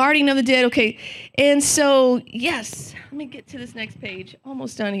the guardian of the dead. Okay. And so, yes, let me get to this next page.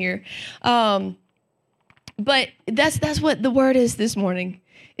 Almost done here. But that's what the word is this morning,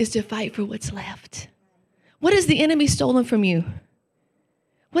 is to fight for what's left. What has the enemy stolen from you?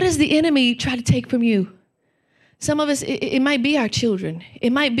 What has the enemy tried to take from you? Some of us, it might be our children.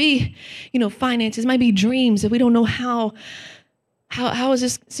 It might be, finances. It might be dreams that we don't know how is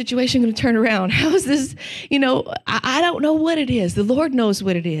this situation going to turn around? How is this, I don't know what it is. The Lord knows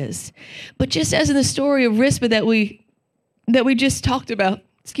what it is. But just as in the story of Rizpah that we just talked about,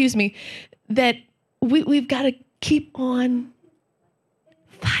 that we've got to keep on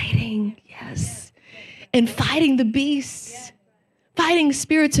fighting, yes, and fighting the beasts, fighting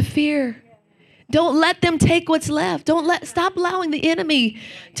spirits of fear. Don't let them take what's left. Stop allowing the enemy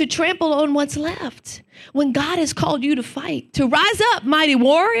to trample on what's left. When God has called you to fight, to rise up, mighty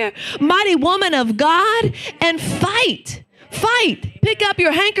warrior, mighty woman of God, and fight. Fight. Pick up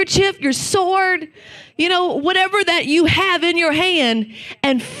your handkerchief, your sword, whatever that you have in your hand,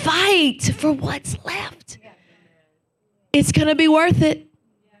 and fight for what's left. It's going to be worth it.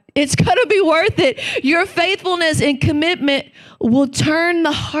 It's going to be worth it. Your faithfulness and commitment will turn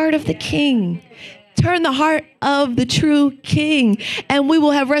the heart of the king. turn the heart of the true king, and we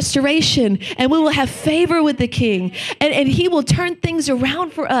will have restoration, and we will have favor with the king, and he will turn things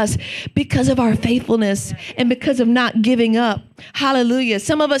around for us because of our faithfulness and because of not giving up. Hallelujah.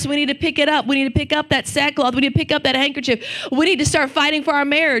 Some of us, we need to pick it up. We need to pick up that sackcloth. We need to pick up that handkerchief. We need to start fighting for our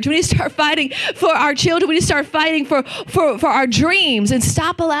marriage. We need to start fighting for our children. We need to start fighting for our dreams, and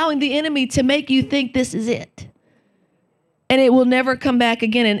stop allowing the enemy to make you think this is it. And it will never come back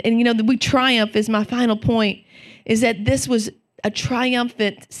again. And you know, we triumph is my final point, is that this was a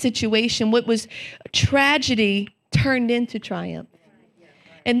triumphant situation. What was tragedy turned into triumph.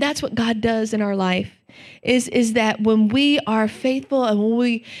 And that's what God does in our life, is that when we are faithful and when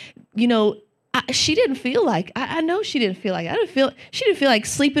we, you know, she didn't feel like, I know she didn't feel like, she didn't feel like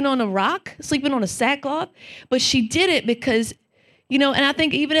sleeping on a rock, sleeping on a sackcloth, but she did it because, you know, and I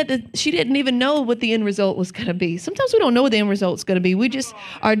think even she didn't even know what the end result was going to be. Sometimes we don't know what the end result's going to be. We just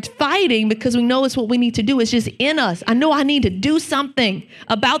are fighting because we know it's what we need to do. It's just in us. I know I need to do something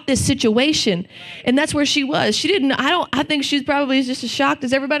about this situation. And that's where she was. She didn't, I think she's probably just as shocked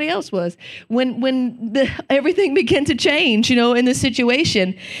as everybody else was when everything began to change, you know, in the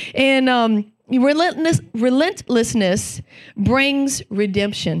situation. And relentlessness brings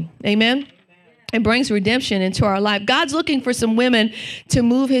redemption. Amen. It brings redemption into our life. God's looking for some women to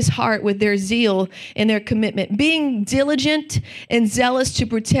move his heart with their zeal and their commitment. Being diligent and zealous to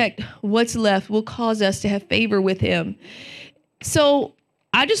protect what's left will cause us to have favor with him. So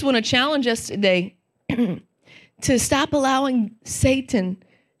I just want to challenge us today to stop allowing Satan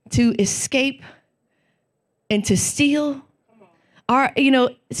to escape and to steal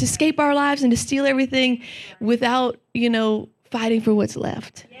to escape our lives and to steal everything without, you know, fighting for what's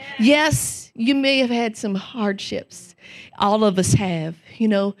left. Yes, you may have had some hardships. All of us have, you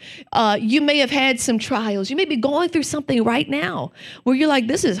know. You may have had some trials. You may be going through something right now where you're like,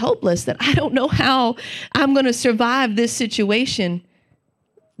 this is hopeless, that I don't know how I'm going to survive this situation.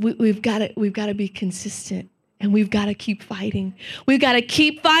 We've got to be consistent. And we've got to keep fighting. We've got to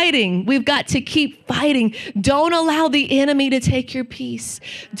keep fighting. We've got to keep fighting. Don't allow the enemy to take your peace.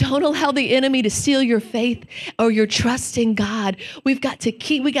 Don't allow the enemy to steal your faith or your trust in God. We got to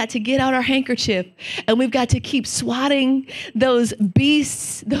get out our handkerchief, and we've got to keep swatting those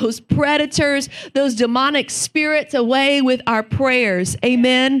beasts, those predators, those demonic spirits away with our prayers.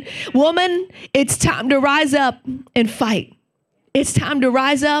 Amen. Woman, it's time to rise up and fight. It's time to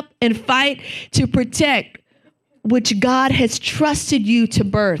rise up and fight to protect which God has trusted you to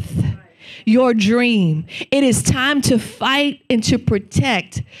birth, your dream. It is time to fight and to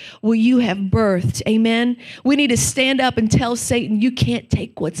protect what you have birthed. Amen. We need to stand up and tell Satan, you can't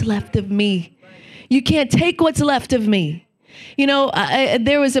take what's left of me. You can't take what's left of me. You know,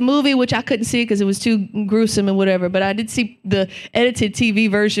 there was a movie which I couldn't see because it was too gruesome and whatever, but I did see the edited TV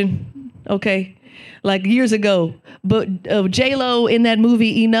version, okay, like years ago. But J-Lo in that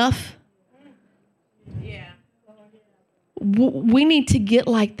movie, Enough. We need to get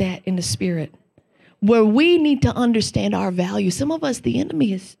like that in the spirit, where we need to understand our value. Some of us, the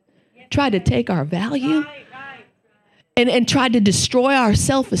enemy has tried to take our value and tried to destroy our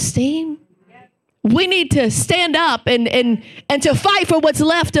self-esteem. We need to stand up and to fight for what's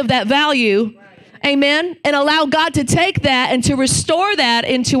left of that value. Amen. And allow God to take that and to restore that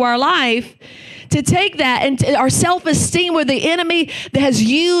into our life. To take that and our self-esteem, where the enemy has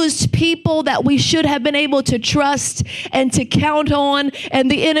used people that we should have been able to trust and to count on,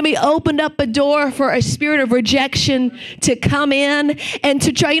 and the enemy opened up a door for a spirit of rejection to come in and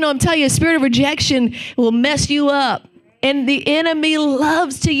to try, I'm telling you, a spirit of rejection will mess you up. And the enemy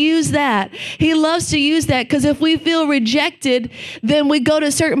loves to use that. He loves to use that because if we feel rejected, then we go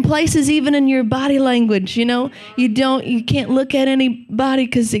to certain places, even in your body language, you know. You can't look at anybody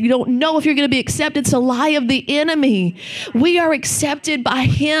because you don't know if you're going to be accepted. It's a lie of the enemy. We are accepted by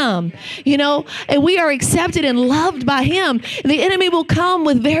him, you know, and we are accepted and loved by him. The enemy will come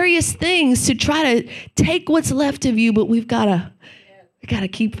with various things to try to take what's left of you, but we got to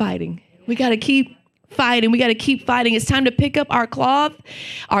keep fighting. We got to keep fighting. We got to keep fighting. It's time to pick up our cloth,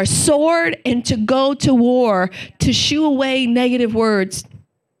 our sword, and to go to war, to shoo away negative words.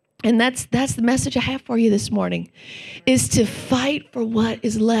 And that's the message I have for you this morning, is to fight for what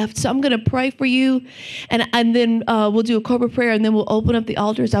is left. So I'm going to pray for you, and then we'll do a corporate prayer, and then we'll open up the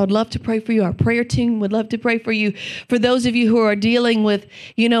altars. I would love to pray for you. Our prayer team would love to pray for you. For those of you who are dealing with,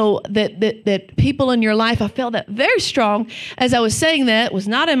 you know, that people in your life, I felt that very strong as I was saying that. It was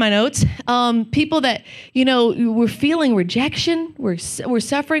not in my notes. People that, you know, we're feeling rejection. We're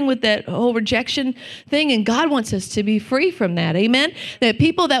suffering with that whole rejection thing, and God wants us to be free from that. Amen. That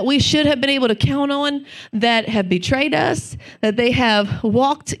people that we should have been able to count on that have betrayed us, that they have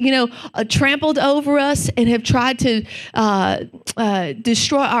walked, trampled over us and have tried to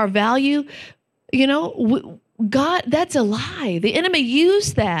destroy our value. God, that's a lie. The enemy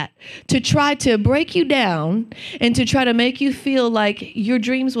used that to try to break you down and to try to make you feel like your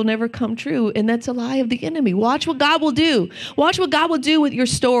dreams will never come true. And that's a lie of the enemy. Watch what God will do. Watch what God will do with your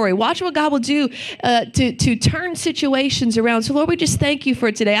story. Watch what God will do to turn situations around. So Lord, we just thank you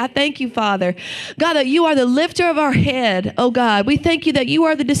for today. I thank you, Father, God, that you are the lifter of our head. Oh God, we thank you that you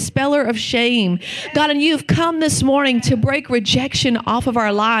are the dispeller of shame. God, and you've come this morning to break rejection off of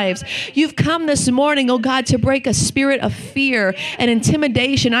our lives. You've come this morning, oh God, to break a spirit of fear and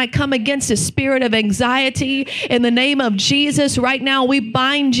intimidation. I come against a spirit of anxiety in the name of Jesus. Right now, we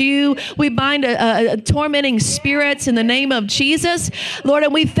bind you. We bind tormenting spirits in the name of Jesus. Lord,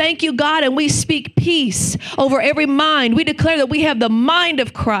 and we thank you, God, and we speak peace over every mind. We declare that we have the mind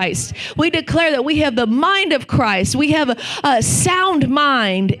of Christ. We declare that we have the mind of Christ. We have a sound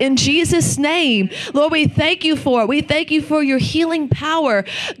mind in Jesus' name. Lord, we thank you for it. We thank you for your healing power.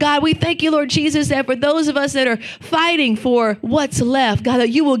 God, we thank you, Lord Jesus, that for those of us that are fighting for what's left, God, that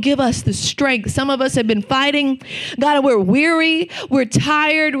you will give us the strength. Some of us have been fighting, God, and we're weary, we're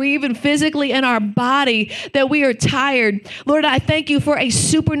tired, we even physically in our body that we are tired. Lord, I thank you for a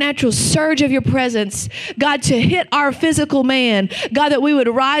supernatural surge of your presence, God, to hit our physical man. God, that we would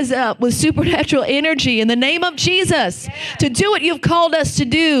rise up with supernatural energy in the name of Jesus to do what you've called us to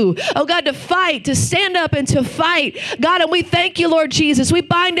do. Oh God, to fight, to stand up and to fight. God, and we thank you, Lord Jesus. We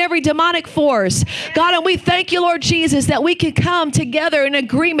bind every demonic force. God, and we thank you, Lord Jesus, that we can come together in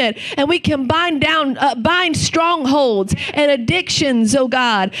agreement and we can bind strongholds and addictions, oh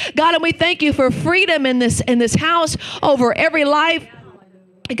God. God, and we thank you for freedom in this house over every life.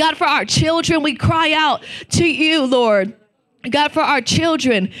 God, for our children, we cry out to you, Lord. God, for our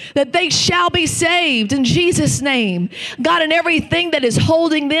children, that they shall be saved in Jesus' name. God, and everything that is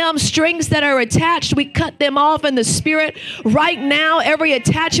holding them, strings that are attached, we cut them off in the spirit right now. Every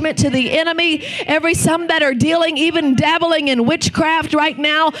attachment to the enemy, some that are dealing, even dabbling in witchcraft right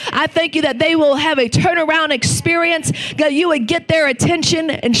now, I thank you that they will have a turnaround experience. God, you would get their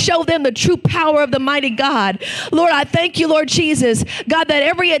attention and show them the true power of the mighty God. Lord, I thank you, Lord Jesus, God, that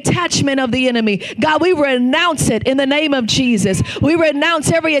every attachment of the enemy, God, we renounce it in the name of Jesus. We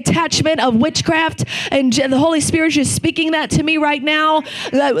renounce every attachment of witchcraft, and the Holy Spirit is speaking that to me right now.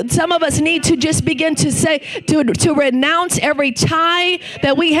 Some of us need to just begin to say, to renounce every tie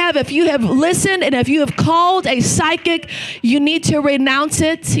that we have. If you have listened and if you have called a psychic, you need to renounce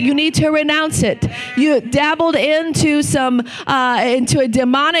it. You need to renounce it. You dabbled into into a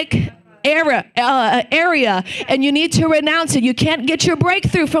demonic area, and you need to renounce it. You can't get your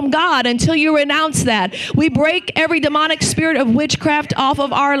breakthrough from God until you renounce that. We break every demonic spirit of witchcraft off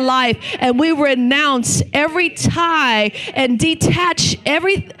of our life, and we renounce every tie and detach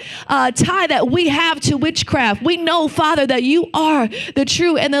every tie that we have to witchcraft. We know, Father, that you are the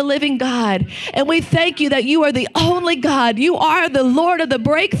true and the living God, and we thank you that you are the only God. You are the Lord of the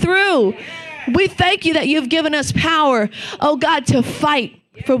breakthrough. We thank you that you've given us power, oh God, to fight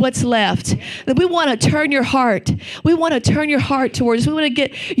for what's left. That we want to turn your heart. We want to turn your heart towards us. We want to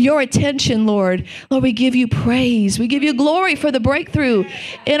get your attention, Lord. Lord, we give you praise. We give you glory for the breakthrough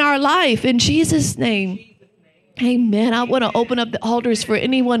in our life. In Jesus' name. Amen. I want to open up the altars for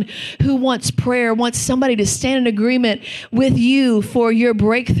anyone who wants prayer, wants somebody to stand in agreement with you for your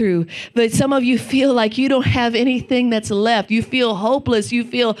breakthrough. But some of you feel like you don't have anything that's left. You feel hopeless. You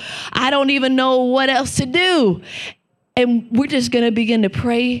feel, I don't even know what else to do. And we're just going to begin to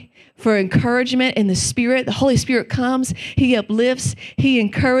pray for encouragement in the Spirit. The Holy Spirit comes, He uplifts, He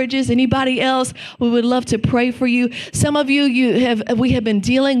encourages. Anybody else, we would love to pray for you. Some of we have been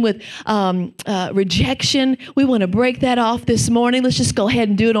dealing with rejection. We want to break that off this morning. Let's just go ahead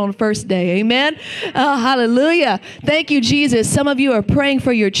and do it on first day. Amen. Hallelujah. Thank you, Jesus. Some of you are praying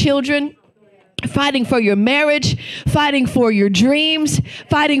for your children, fighting for your marriage, fighting for your dreams,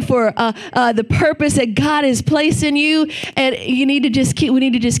 fighting for the purpose that God has placed in you. And we need to just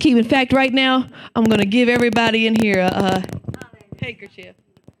keep. In fact, right now, I'm going to give everybody in here a handkerchief,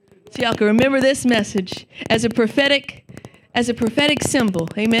 so y'all can remember this message as a prophetic symbol.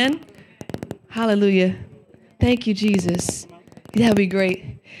 Amen. Hallelujah. Thank you, Jesus. That would be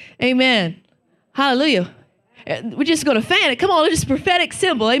great. Amen. Hallelujah. We're just going to fan it. Come on, it's just a prophetic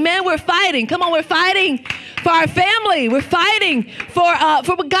symbol. Amen. We're fighting. Come on, we're fighting for our family. We're fighting for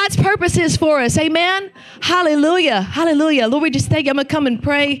what God's purpose is for us. Amen. Hallelujah. Hallelujah. Lord, we just thank you. I'm going to come and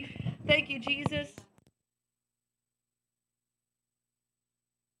pray. Thank you, Jesus.